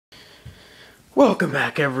Welcome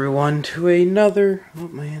back, everyone, to another, oh,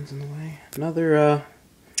 my hand's in the way, another,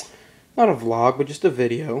 not a vlog, but just a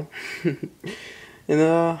video.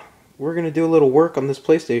 And, we're gonna do a little work on this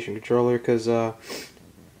PlayStation controller, because,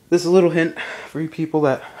 this is a little hint for you people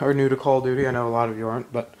that are new to Call of Duty. I know a lot of you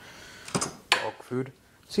aren't, but, dog food.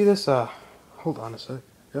 See this, hold on a sec,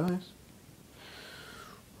 guys.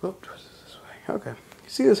 Oh, twist it this way. Okay.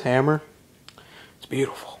 See this hammer? It's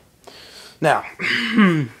beautiful. Now,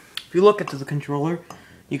 if you look into the controller,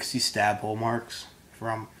 you can see stab hole marks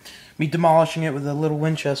from me demolishing it with a little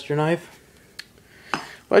Winchester knife.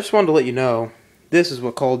 But I just wanted to let you know, this is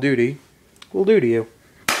what Call of Duty will do to you.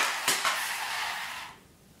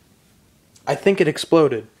 I think it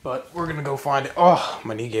exploded, but we're gonna go find it. Oh,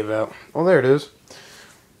 my knee gave out. Oh, there it is.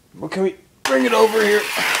 Well, can we bring it over here?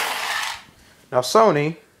 Now,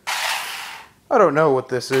 Sony, I don't know what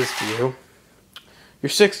this is to you. You're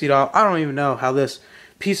 $60. I don't even know how this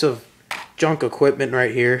piece of junk equipment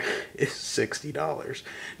right here is $60.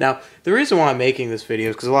 Now, the reason why I'm making this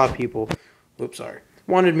video is because a lot of people, oops, sorry,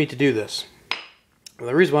 wanted me to do this. Well,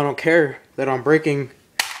 the reason why I don't care that I'm breaking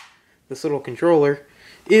this little controller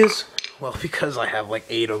is, well, because I have like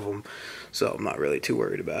 8 of them, so I'm not really too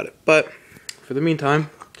worried about it. But for the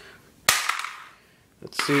meantime,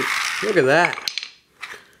 let's see. Look at that.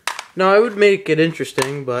 Now, I would make it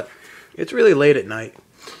interesting, but it's really late at night,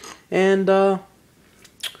 and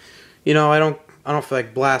you know, I don't feel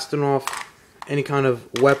like blasting off any kind of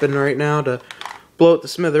weapon right now to blow it to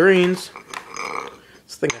smithereens.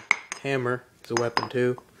 This thing, a hammer, is a weapon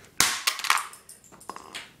too.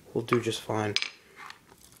 We'll do just fine.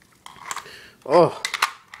 Oh,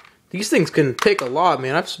 these things can take a lot,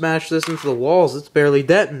 man. I've smashed this into the walls. It's barely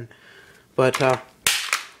denting. But let's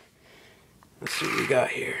see what we got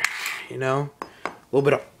here. You know, a little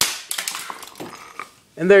bit of.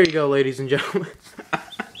 And there you go, ladies and gentlemen.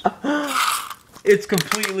 It's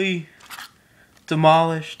completely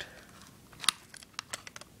demolished.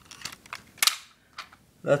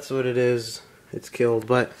 That's what it is. It's killed.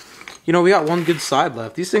 But, you know, we got one good side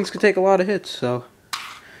left. These things could take a lot of hits, so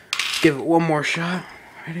let's give it one more shot.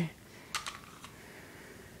 Ready?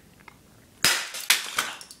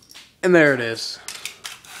 And there it is.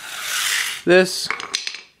 This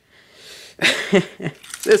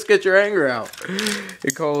this gets your anger out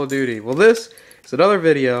in Call of Duty. Well, this is another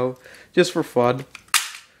video just for fun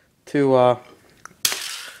to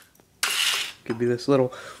could be this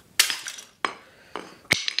little.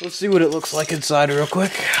 Let's see what it looks like inside real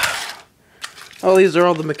quick. Oh, these are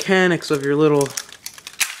all the mechanics of your little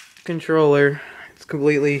controller. It's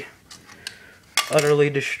completely, utterly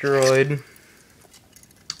destroyed.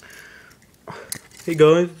 Hey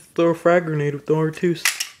guys, throw a frag grenade with the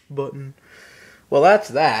R2 button. Well, that's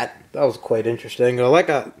that. That was quite interesting. I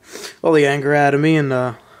got all the anger out of me,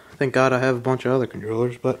 and thank God I have a bunch of other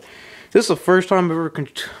controllers. But this is the first time I've ever,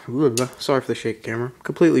 sorry for the shake camera,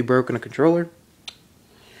 completely broken a controller.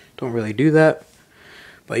 Don't really do that.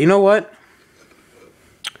 But you know what?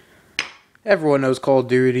 Everyone knows Call of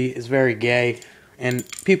Duty is very gay, and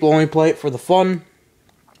people only play it for the fun.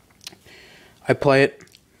 I play it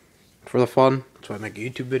for the fun. That's why I make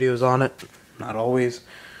YouTube videos on it. Not always.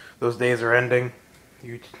 Those days are ending.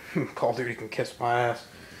 Call of Duty can kiss my ass.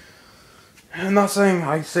 I'm not saying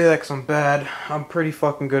I say that because I'm bad. I'm pretty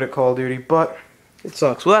fucking good at Call of Duty, but it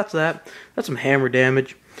sucks. Well, that's that. That's some hammer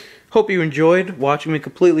damage. Hope you enjoyed watching me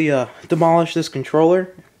completely demolish this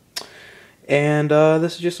controller. And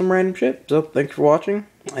this is just some random shit. So, thanks for watching.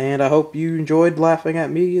 And I hope you enjoyed laughing at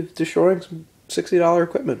me destroying some $60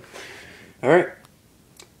 equipment. Alright.